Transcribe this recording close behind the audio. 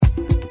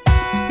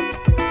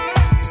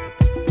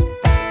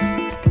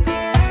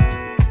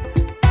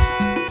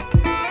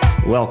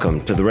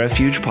Welcome to the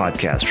Refuge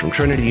Podcast from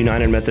Trinity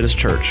United Methodist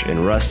Church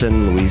in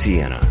Ruston,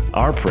 Louisiana.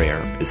 Our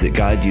prayer is that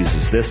God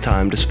uses this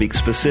time to speak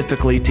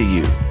specifically to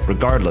you,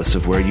 regardless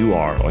of where you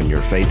are on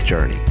your faith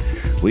journey.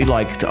 We'd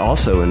like to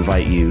also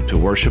invite you to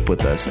worship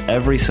with us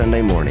every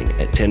Sunday morning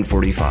at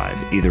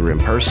 10:45, either in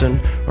person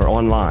or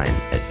online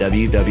at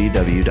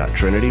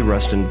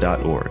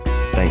www.trinityruston.org.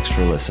 Thanks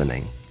for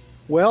listening.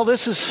 Well,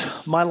 this is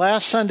my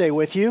last Sunday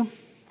with you,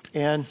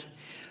 and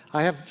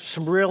I have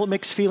some real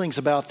mixed feelings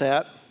about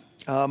that,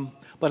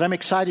 but I'm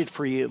excited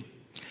for you.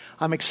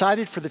 I'm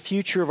excited for the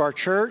future of our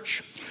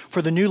church,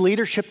 for the new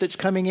leadership that's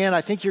coming in.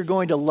 I think you're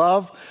going to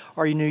love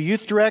our new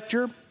youth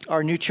director,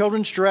 our new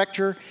children's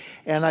director,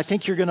 and I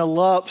think you're going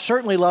to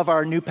certainly love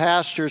our new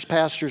pastors,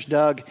 Pastors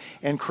Doug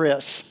and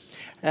Chris.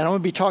 And I'm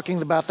going to be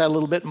talking about that a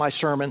little bit in my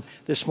sermon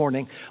this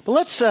morning. But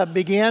let's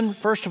begin,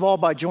 first of all,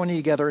 by joining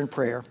together in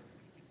prayer.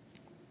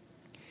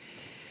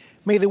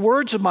 May the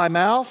words of my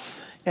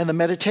mouth and the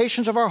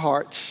meditations of our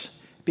hearts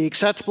be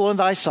acceptable in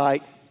thy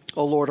sight,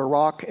 O Lord, our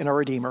rock and our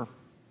redeemer.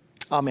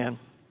 Amen.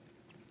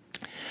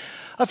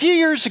 A few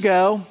years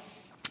ago,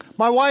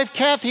 my wife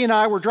Kathy and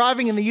I were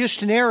driving in the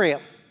Houston area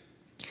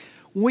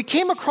when we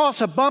came across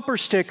a bumper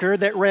sticker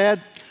that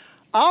read,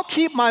 "I'll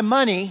keep my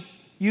money,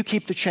 you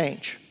keep the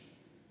change."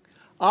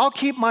 I'll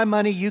keep my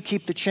money, you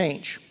keep the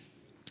change.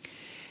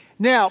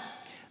 Now,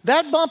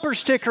 that bumper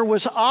sticker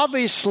was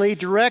obviously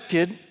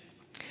directed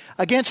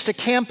against a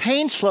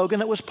campaign slogan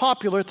that was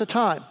popular at the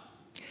time.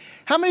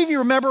 How many of you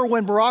remember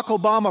when Barack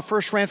Obama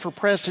first ran for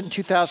president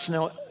in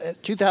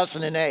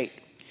 2008?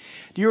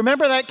 Do you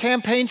remember that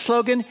campaign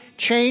slogan,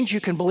 "Change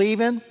you can believe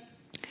in"?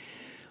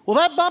 Well,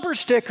 that bumper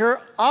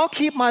sticker, "I'll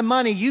keep my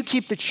money, you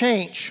keep the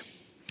change,"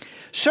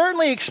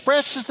 certainly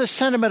expresses the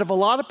sentiment of a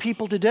lot of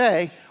people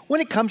today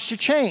when it comes to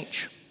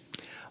change.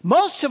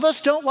 Most of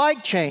us don't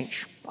like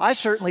change. I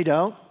certainly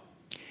don't.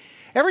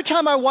 Every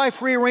time my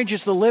wife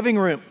rearranges the living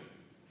room,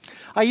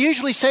 I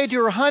usually say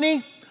to her,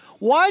 "Honey,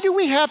 why do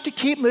we have to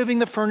keep moving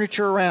the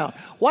furniture around?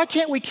 Why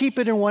can't we keep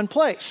it in one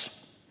place?"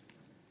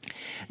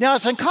 Now,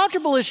 as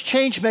uncomfortable as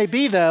change may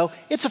be, though,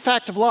 it's a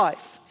fact of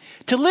life.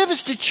 To live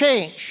is to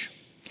change.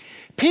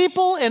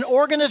 People and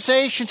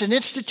organizations and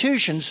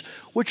institutions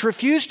which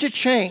refuse to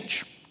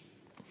change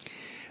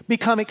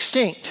become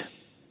extinct.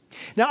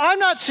 Now, I'm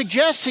not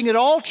suggesting that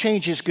all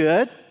change is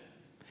good.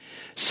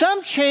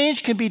 Some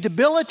change can be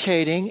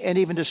debilitating and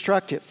even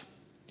destructive.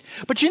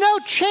 But you know,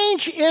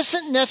 change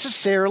isn't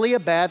necessarily a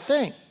bad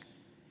thing.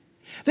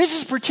 This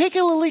is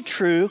particularly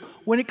true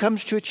when it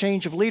comes to a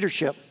change of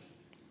leadership.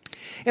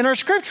 In our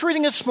scripture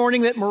reading this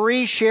morning that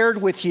Marie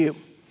shared with you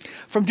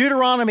from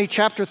Deuteronomy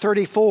chapter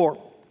 34,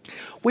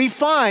 we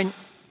find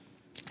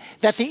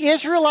that the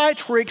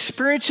Israelites were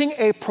experiencing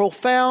a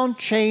profound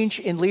change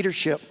in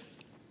leadership.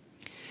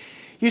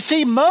 You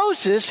see,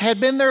 Moses had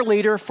been their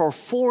leader for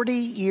 40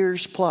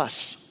 years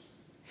plus.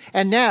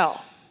 And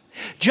now,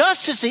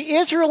 just as the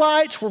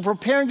Israelites were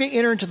preparing to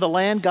enter into the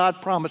land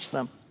God promised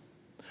them,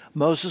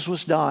 Moses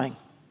was dying.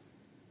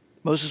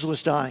 Moses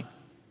was dying.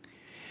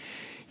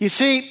 You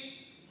see,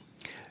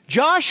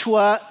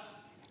 Joshua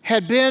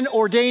had been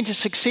ordained to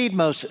succeed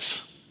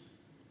Moses.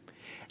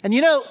 And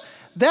you know,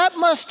 that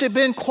must have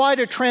been quite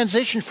a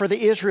transition for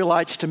the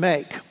Israelites to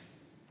make.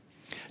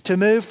 To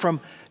move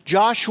from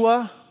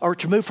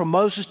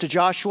Moses to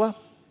Joshua.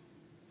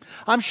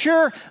 I'm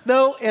sure,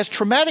 though, as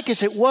traumatic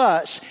as it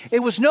was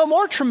no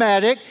more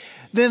traumatic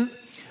than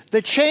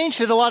the change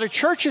that a lot of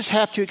churches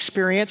have to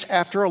experience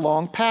after a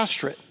long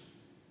pastorate.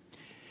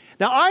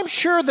 Now, I'm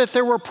sure that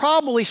there were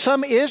probably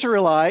some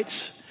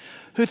Israelites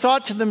who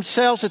thought to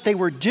themselves that they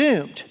were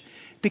doomed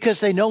because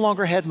they no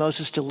longer had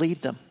Moses to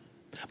lead them.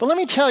 But let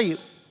me tell you,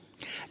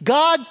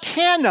 God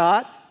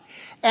cannot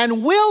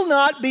and will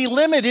not be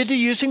limited to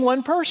using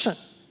one person.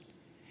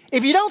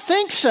 If you don't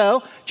think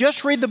so,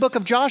 just read the book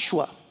of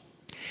Joshua.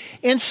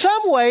 In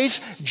some ways,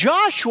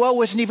 Joshua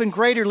was an even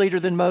greater leader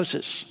than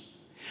Moses.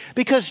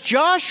 Because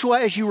Joshua,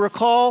 as you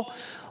recall,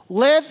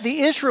 led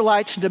the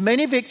Israelites into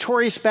many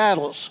victorious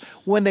battles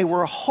when they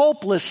were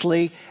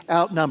hopelessly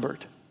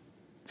outnumbered.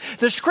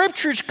 The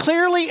scriptures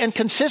clearly and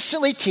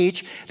consistently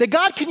teach that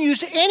God can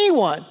use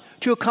anyone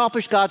to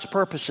accomplish God's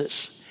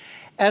purposes,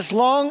 as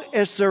long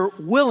as they're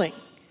willing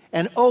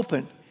and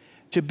open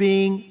to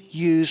being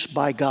used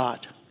by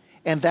God.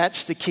 And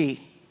that's the key.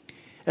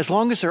 As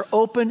long as they're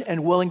open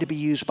and willing to be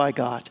used by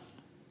God.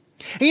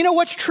 And you know,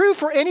 what's true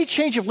for any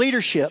change of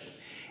leadership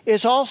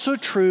is also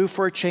true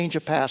for a change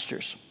of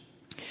pastors.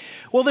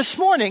 Well, this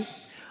morning,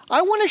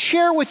 I want to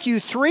share with you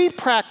three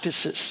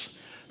practices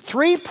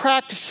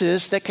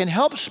that can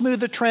help smooth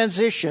the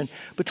transition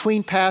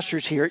between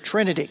pastors here at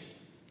Trinity.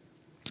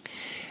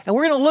 And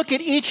we're going to look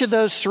at each of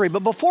those three.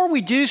 But before we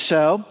do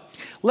so,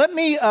 let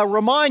me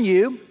remind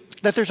you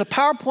that there's a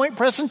PowerPoint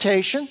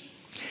presentation.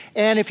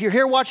 And if you're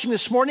here watching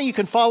this morning, you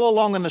can follow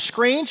along on the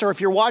screens. Or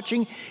if you're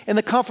watching in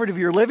the comfort of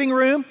your living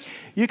room,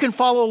 you can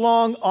follow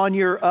along on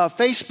your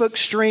Facebook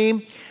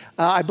stream.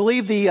 I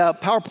believe the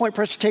PowerPoint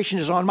presentation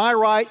is on my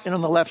right and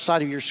on the left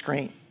side of your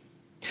screen.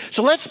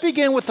 So let's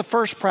begin with the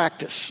first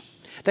practice.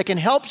 that can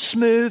help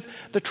smooth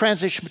the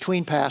transition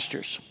between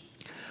pastors.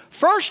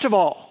 First of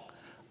all,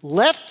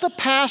 let the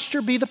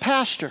pastor be the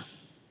pastor.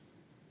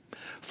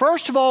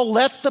 First of all,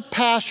 let the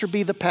pastor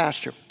be the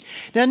pastor.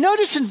 Now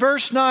notice in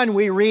verse 9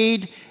 we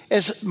read,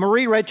 as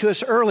Marie read to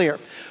us earlier,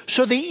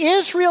 so the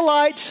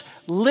Israelites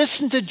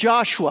listened to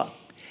Joshua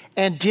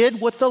and did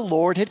what the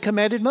Lord had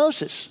commanded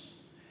Moses.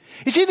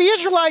 You see, the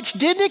Israelites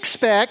didn't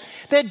expect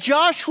that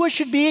Joshua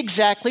should be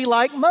exactly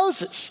like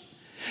Moses.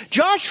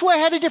 Joshua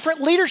had a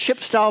different leadership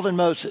style than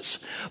Moses,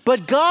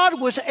 but God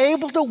was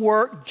able to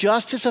work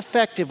just as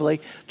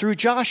effectively through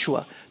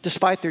Joshua,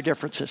 despite their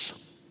differences.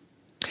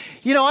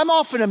 You know, I'm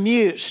often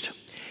amused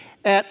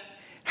at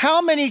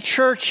how many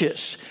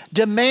churches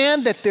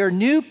demand that their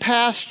new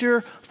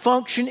pastor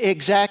function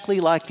exactly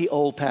like the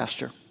old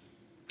pastor.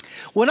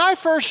 When I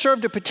first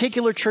served a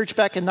particular church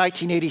back in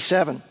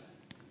 1987,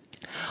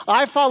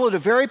 I followed a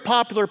very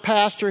popular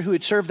pastor who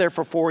had served there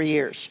for 4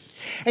 years.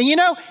 And you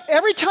know,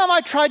 every time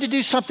I tried to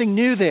do something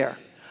new there,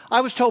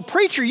 I was told,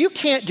 preacher, you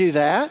can't do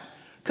that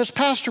because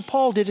Pastor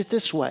Paul did it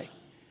this way.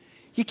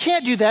 You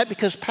can't do that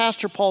because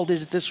Pastor Paul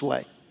did it this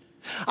way.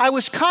 I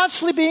was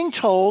constantly being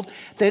told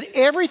that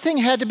everything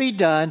had to be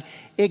done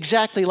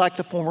exactly like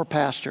the former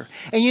pastor.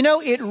 And you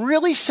know, it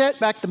really set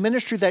back the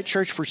ministry of that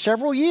church for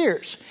several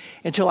years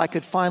until I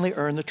could finally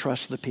earn the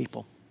trust of the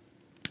people.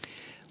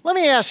 Let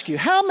me ask you,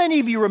 how many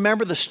of you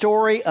remember the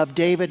story of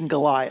David and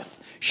Goliath?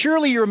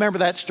 Surely you remember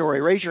that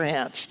story. Raise your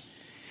hands.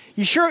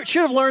 You should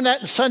have learned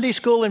that in Sunday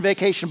school and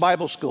vacation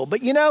Bible school.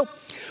 But you know,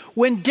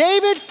 when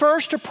David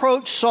first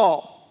approached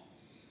Saul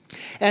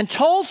and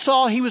told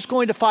Saul he was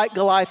going to fight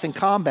Goliath in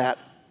combat,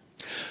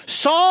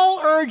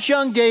 Saul urged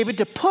young David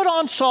to put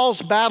on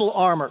Saul's battle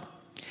armor.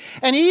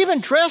 And he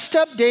even dressed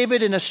up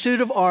David in a suit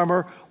of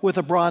armor with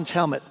a bronze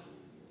helmet.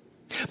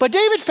 But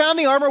David found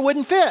the armor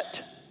wouldn't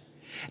fit.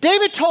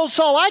 David told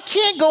Saul, I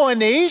can't go in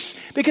these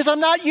because I'm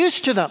not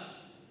used to them.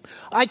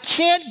 I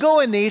can't go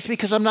in these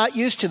because I'm not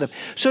used to them.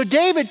 So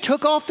David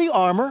took off the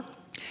armor,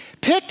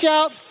 picked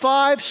out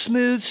 5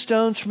 smooth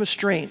stones from a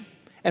stream,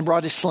 and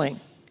brought his sling.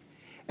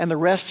 And the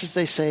rest, as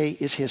they say,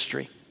 is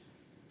history.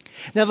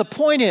 Now the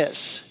point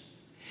is,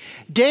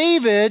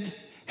 David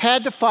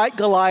had to fight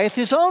Goliath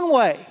his own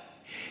way.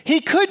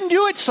 He couldn't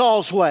do it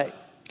Saul's way.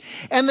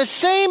 And the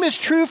same is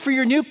true for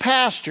your new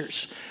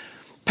pastors,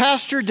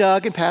 Pastor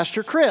Doug and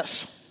Pastor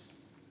Chris.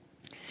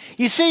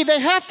 You see, they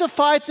have to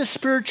fight the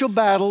spiritual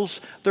battles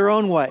their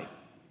own way.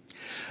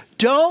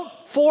 Don't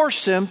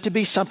force them to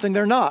be something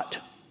they're not.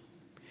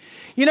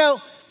 You know,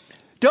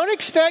 don't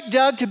expect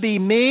Doug to be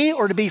me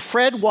or to be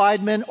Fred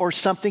Weidman or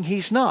something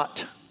he's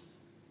not.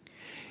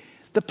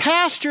 The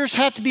pastors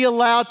have to be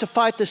allowed to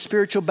fight the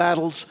spiritual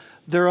battles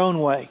their own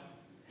way.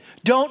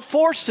 Don't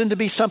force them to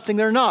be something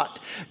they're not.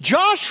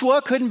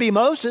 Joshua couldn't be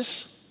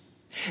Moses.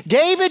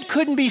 David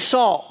couldn't be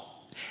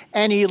Saul.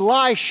 And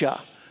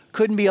Elisha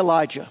couldn't be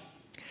Elijah.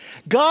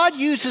 God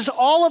uses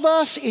all of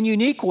us in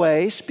unique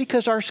ways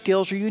because our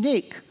skills are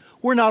unique.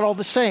 We're not all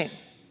the same.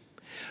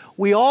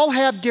 We all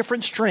have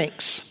different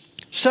strengths.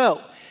 So,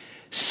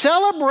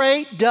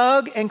 celebrate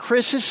Doug and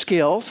Chris's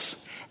skills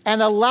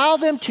and allow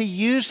them to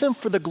use them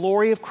for the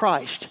glory of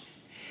Christ.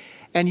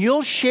 And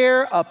you'll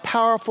share a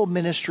powerful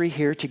ministry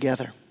here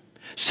together.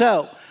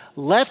 So,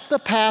 let the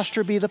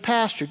pastor be the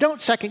pastor.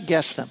 Don't second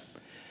guess them.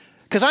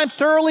 Because I'm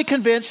thoroughly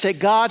convinced that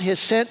God has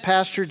sent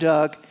Pastor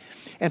Doug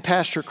and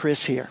Pastor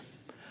Chris here.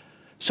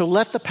 So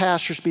let the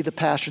pastors be the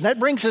pastor. And that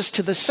brings us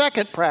to the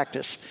second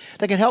practice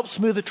that can help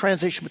smooth the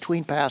transition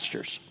between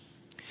pastors.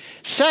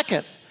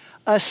 Second,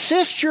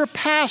 assist your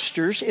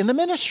pastors in the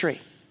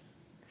ministry.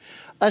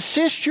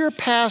 Assist your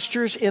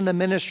pastors in the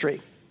ministry.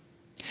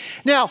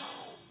 Now,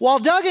 while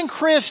Doug and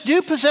Chris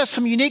do possess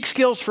some unique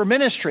skills for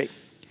ministry,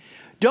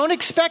 don't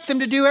expect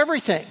them to do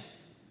everything.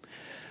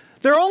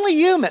 They're only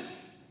human,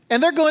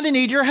 and they're going to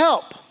need your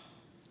help.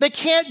 They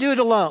can't do it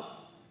alone.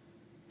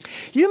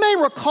 You may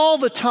recall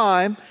the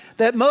time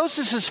that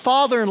Moses'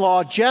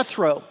 father-in-law,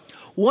 Jethro,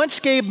 once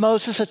gave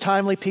Moses a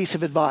timely piece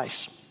of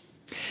advice.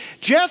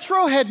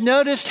 Jethro had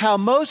noticed how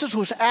Moses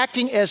was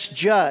acting as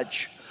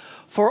judge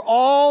for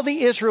all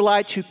the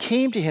Israelites who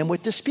came to him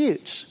with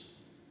disputes.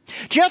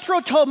 Jethro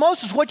told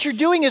Moses, what you're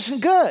doing isn't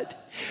good.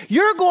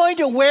 You're going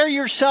to wear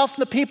yourself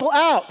and the people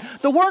out.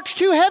 The work's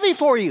too heavy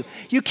for you.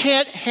 You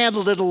can't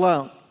handle it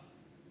alone.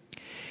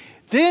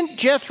 Then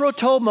Jethro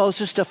told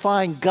Moses to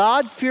find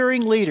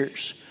God-fearing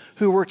leaders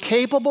who were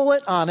capable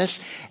and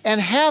honest,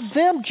 and have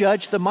them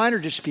judge the minor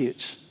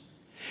disputes.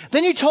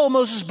 Then he told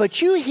Moses,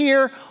 but you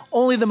hear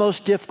only the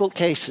most difficult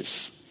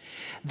cases.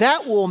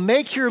 That will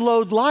make your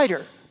load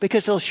lighter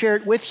because they'll share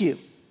it with you.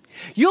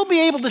 You'll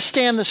be able to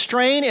stand the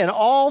strain, and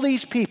all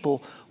these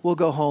people will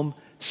go home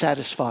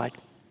satisfied.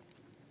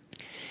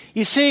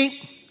 You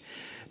see,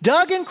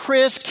 Doug and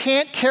Chris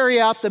can't carry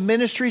out the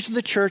ministries of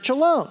the church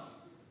alone.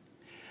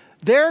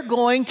 They're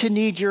going to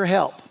need your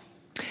help.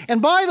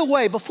 And by the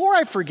way, before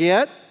I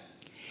forget,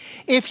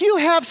 if you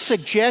have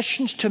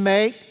suggestions to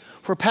make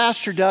for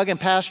Pastor Doug and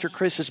Pastor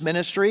Chris's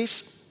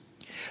ministries,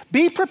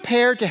 be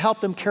prepared to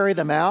help them carry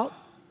them out,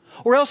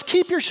 or else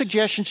keep your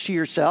suggestions to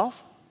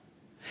yourself.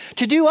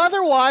 To do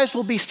otherwise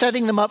will be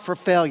setting them up for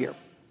failure.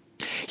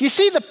 You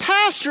see, the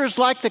pastor is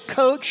like the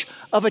coach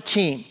of a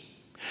team.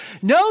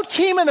 No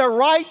team in their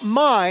right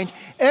mind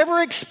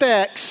ever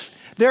expects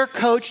their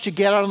coach to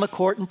get out on the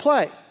court and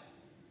play.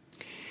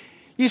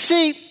 You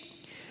see,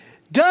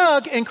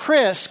 Doug and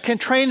Chris can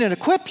train and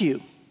equip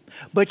you,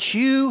 but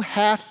you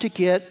have to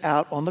get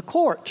out on the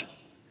court.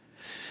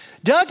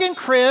 Doug and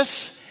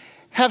Chris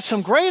have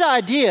some great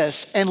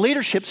ideas and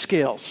leadership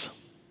skills,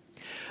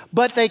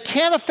 but they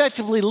can't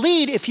effectively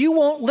lead if you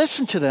won't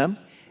listen to them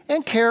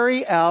and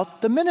carry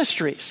out the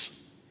ministries.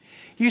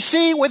 You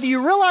see, whether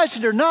you realize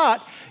it or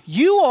not,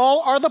 you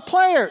all are the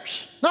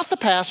players, not the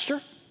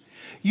pastor.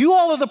 You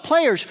all are the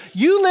players.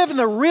 You live in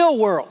the real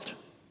world.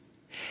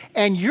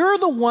 And you're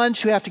the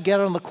ones who have to get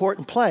on the court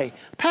and play.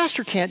 The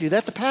pastor can't do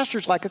that. The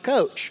pastor's like a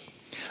coach.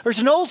 There's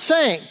an old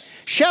saying,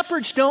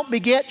 shepherds don't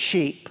beget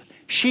sheep.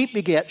 Sheep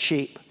beget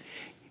sheep.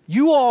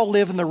 You all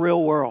live in the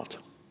real world.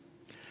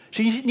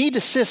 So you need to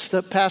assist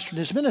the pastor in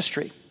his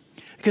ministry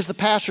because the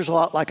pastor's a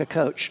lot like a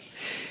coach.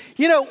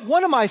 You know,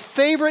 one of my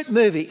favorite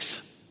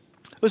movies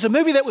was a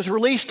movie that was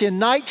released in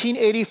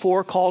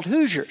 1984 called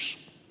Hoosiers.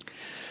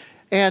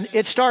 And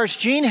it stars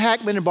Gene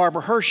Hackman and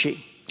Barbara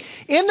Hershey.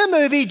 In the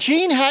movie,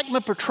 Gene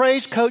Hackman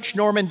portrays Coach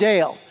Norman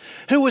Dale,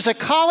 who was a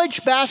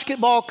college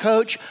basketball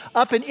coach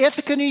up in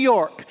Ithaca, New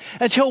York,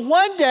 until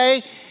one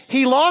day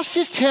he lost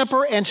his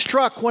temper and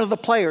struck one of the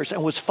players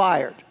and was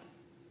fired.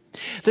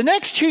 The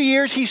next 2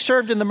 years, he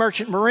served in the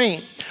Merchant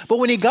Marine. But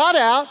when he got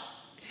out,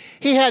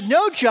 he had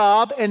no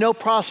job and no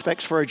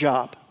prospects for a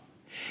job.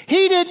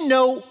 He didn't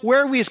know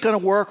where he was going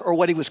to work or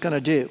what he was going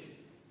to do.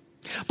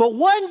 But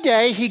one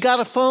day, he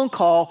got a phone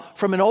call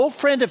from an old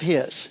friend of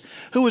his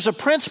who was a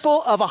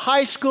principal of a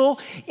high school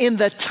in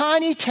the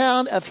tiny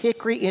town of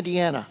Hickory,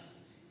 Indiana.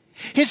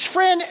 His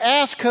friend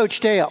asked Coach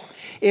Dale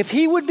if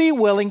he would be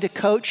willing to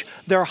coach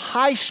their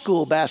high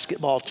school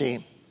basketball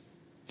team.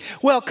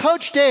 Well,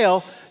 Coach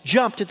Dale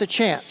jumped at the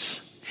chance.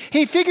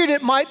 He figured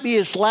it might be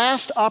his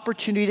last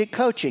opportunity at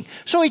coaching,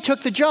 so he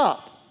took the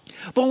job.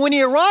 But when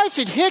he arrives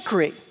at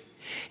Hickory,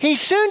 he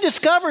soon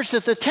discovers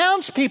that the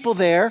townspeople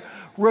there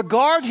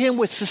regard him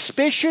with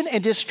suspicion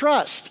and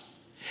distrust.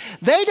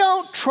 They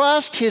don't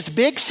trust his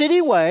big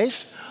city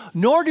ways,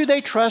 nor do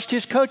they trust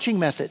his coaching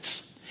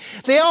methods.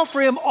 They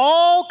offer him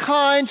all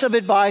kinds of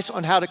advice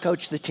on how to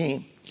coach the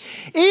team.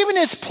 Even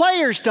his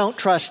players don't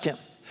trust him,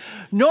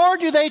 nor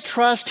do they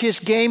trust his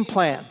game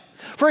plan.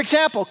 For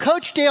example,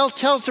 Coach Dale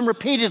tells them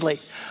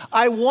repeatedly,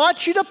 I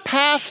want you to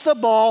pass the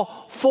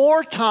ball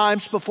 4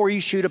 times before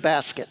you shoot a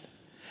basket.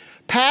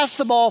 Pass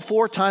the ball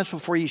 4 times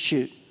before you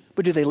shoot.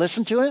 But do they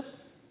listen to him?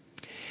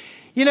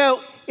 You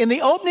know, in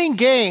the opening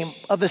game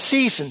of the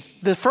season,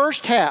 the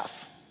first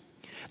half,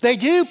 they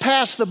do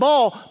pass the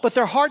ball, but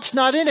their heart's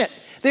not in it.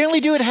 They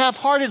only do it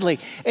half-heartedly.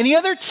 And the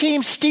other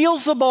team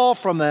steals the ball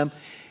from them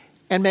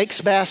and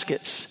makes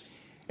baskets.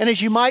 And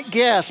as you might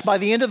guess, by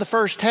the end of the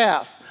first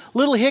half,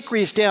 Little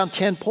Hickory is down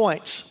 10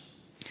 points.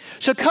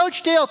 So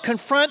Coach Dale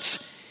confronts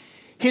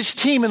his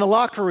team in the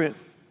locker room.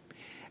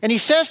 And he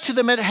says to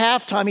them at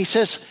halftime, he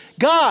says,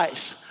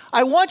 guys,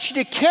 I want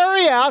you to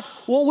carry out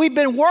what we've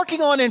been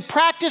working on in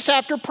practice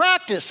after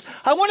practice.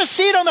 I want to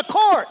see it on the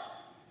court.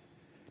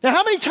 Now,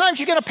 how many times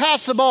are you going to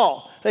pass the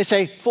ball? They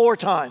say 4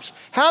 times.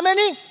 How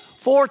many?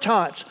 4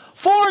 times.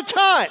 4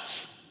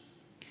 times.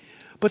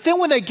 But then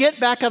when they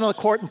get back out on the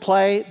court and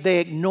play, they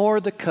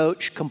ignore the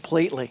coach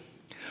completely.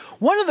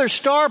 One of their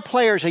star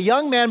players, a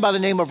young man by the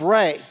name of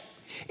Ray,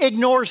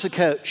 ignores the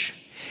coach.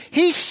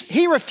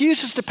 He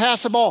refuses to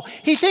pass the ball.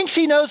 He thinks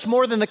he knows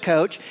more than the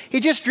coach. He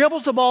just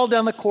dribbles the ball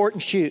down the court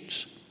and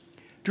shoots.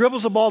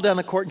 Dribbles the ball down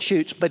the court and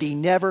shoots, but he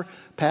never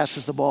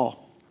passes the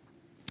ball.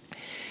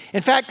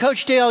 In fact,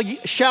 Coach Dale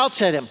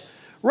shouts at him,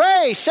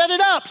 Ray, set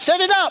it up,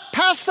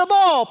 pass the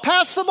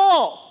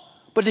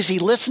ball. But does he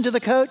listen to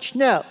the coach?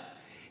 No.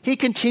 He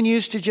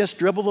continues to just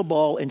dribble the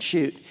ball and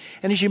shoot.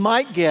 And as you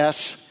might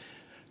guess,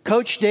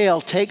 Coach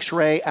Dale takes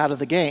Ray out of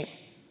the game.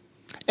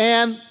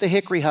 And the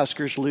Hickory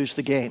Huskers lose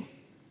the game.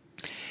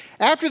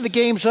 After the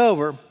game's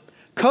over,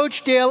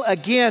 Coach Dale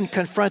again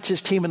confronts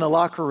his team in the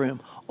locker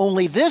room.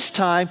 Only this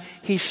time,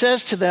 he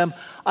says to them,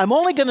 I'm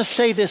only going to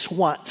say this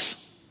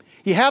once.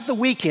 You have the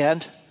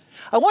weekend.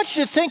 I want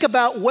you to think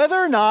about whether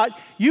or not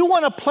you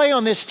want to play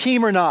on this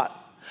team or not.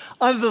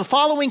 Under the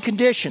following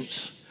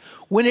conditions.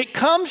 When it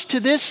comes to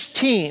this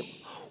team,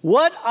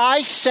 what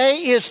I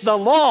say is the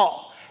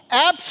law.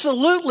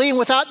 Absolutely and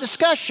without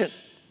discussion.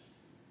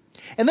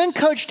 And then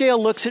Coach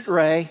Dale looks at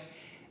Ray,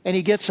 and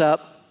he gets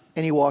up,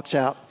 and he walks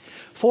out.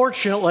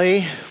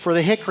 Fortunately for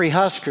the Hickory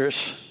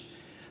Huskers,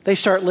 they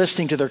start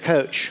listening to their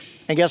coach.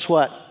 And guess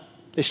what?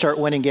 They start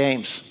winning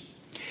games.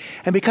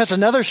 And because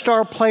another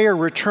star player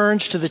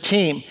returns to the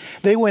team,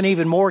 they win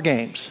even more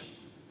games.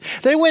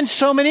 They win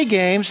so many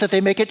games that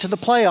they make it to the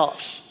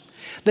playoffs.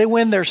 They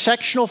win their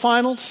sectional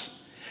finals.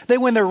 They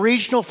win their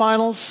regional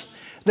finals.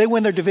 They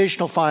win their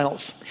divisional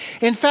finals.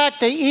 In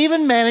fact, they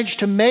even managed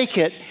to make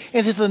it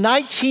into the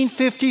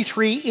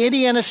 1953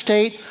 Indiana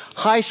State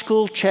High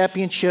School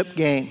Championship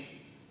game.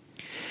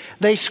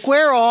 They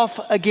square off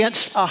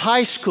against a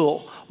high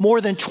school more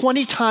than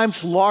 20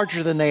 times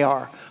larger than they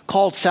are,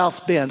 called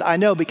South Bend. I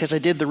know because I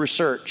did the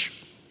research.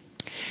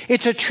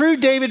 It's a true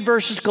David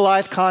versus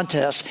Goliath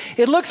contest.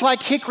 It looks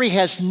like Hickory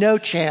has no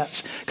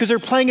chance because they're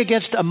playing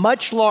against a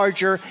much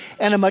larger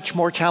and a much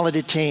more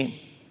talented team.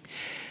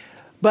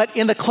 But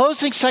in the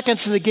closing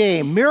seconds of the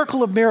game,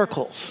 miracle of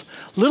miracles,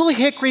 Little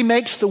Hickory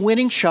makes the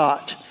winning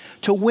shot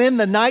to win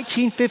the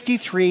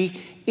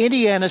 1953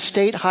 Indiana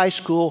State High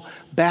School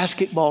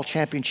basketball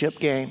championship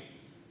game.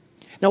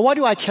 Now, why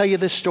do I tell you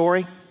this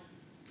story?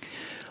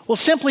 Well,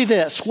 simply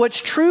this.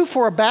 What's true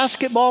for a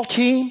basketball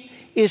team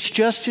is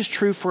just as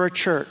true for a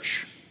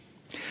church.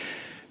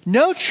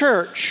 No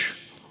church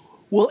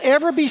will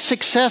ever be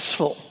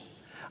successful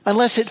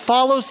unless it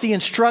follows the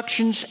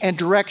instructions and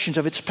directions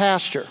of its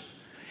pastor,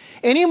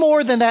 any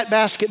more than that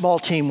basketball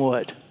team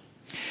would.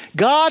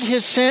 God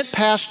has sent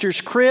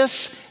pastors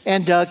Chris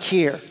and Doug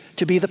here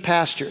to be the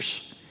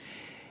pastors.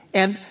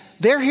 And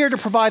they're here to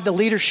provide the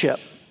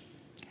leadership.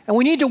 And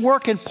we need to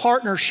work in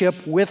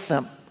partnership with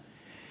them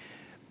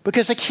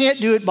because they can't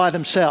do it by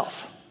themselves.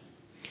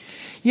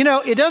 You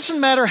know, it doesn't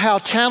matter how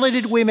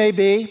talented we may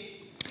be,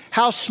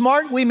 how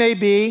smart we may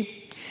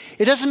be.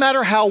 It doesn't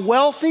matter how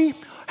wealthy,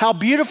 how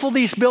beautiful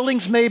these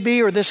buildings may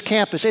be or this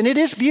campus. And it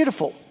is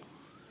beautiful.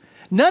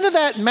 None of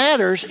that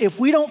matters if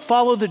we don't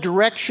follow the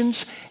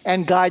directions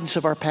and guidance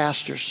of our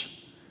pastors.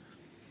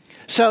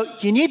 So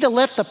you need to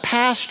let the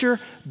pastor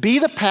be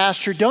the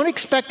pastor. Don't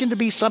expect him to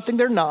be something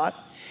they're not.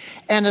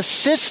 And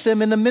assist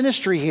them in the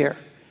ministry here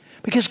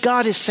because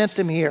God has sent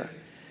them here.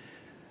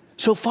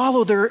 So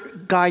follow their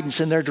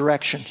guidance and their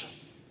directions.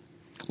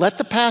 Let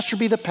the pastor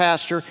be the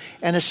pastor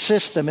and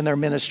assist them in their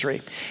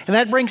ministry. And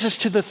that brings us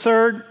to the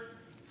third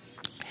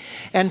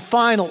and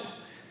final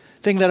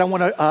thing that I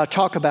want to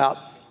talk about.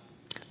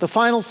 The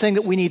final thing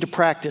that we need to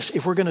practice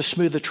if we're going to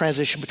smooth the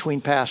transition between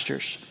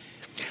pastors.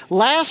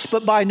 Last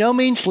but by no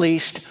means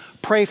least,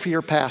 pray for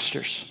your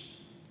pastors.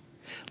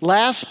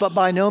 Last but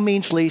by no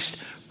means least,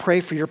 pray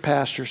for your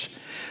pastors.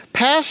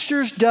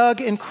 Pastors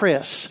Doug and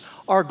Chris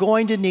are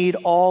going to need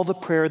all the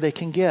prayer they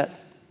can get.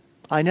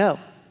 I know.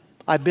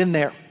 I've been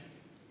there.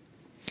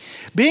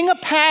 Being a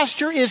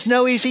pastor is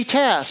no easy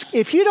task.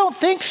 If you don't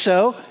think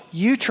so,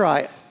 you try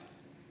it.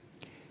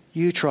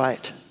 You try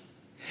it.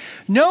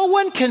 No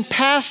one can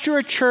pastor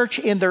a church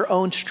in their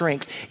own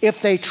strength. If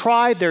they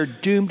try, they're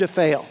doomed to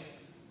fail.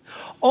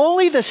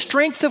 Only the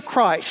strength of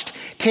Christ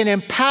can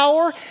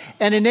empower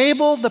and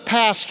enable the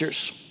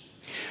pastors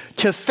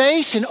to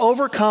face and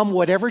overcome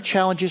whatever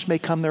challenges may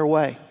come their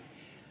way.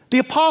 The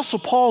Apostle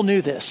Paul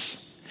knew this.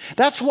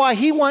 That's why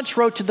he once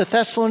wrote to the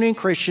Thessalonian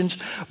Christians,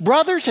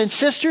 brothers and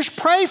sisters,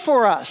 pray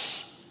for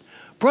us.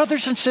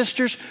 Brothers and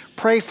sisters,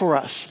 pray for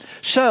us.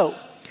 So,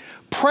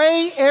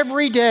 pray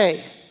every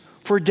day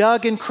for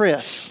Doug and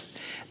Chris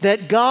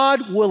that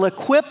God will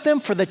equip them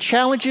for the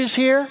challenges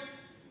here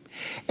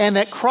and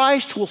that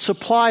Christ will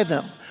supply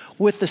them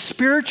with the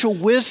spiritual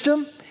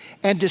wisdom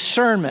and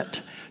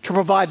discernment to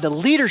provide the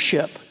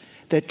leadership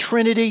that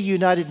Trinity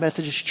United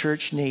Methodist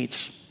Church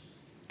needs.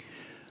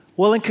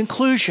 Well, in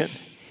conclusion,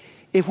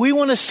 if we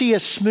want to see a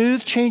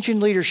smooth change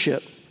in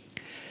leadership,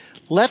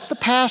 let the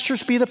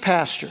pastors be the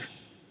pastor.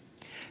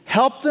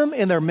 Help them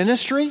in their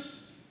ministry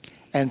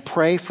and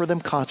pray for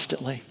them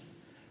constantly.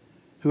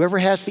 Whoever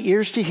has the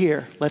ears to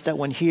hear, let that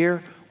one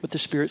hear what the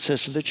Spirit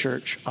says to the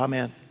church.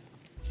 Amen.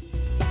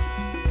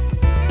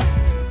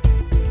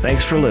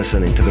 Thanks for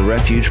listening to the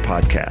Refuge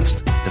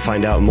Podcast. To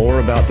find out more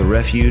about the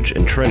Refuge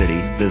and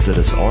Trinity, visit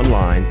us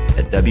online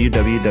at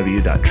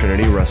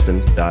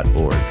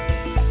www.trinityruston.org.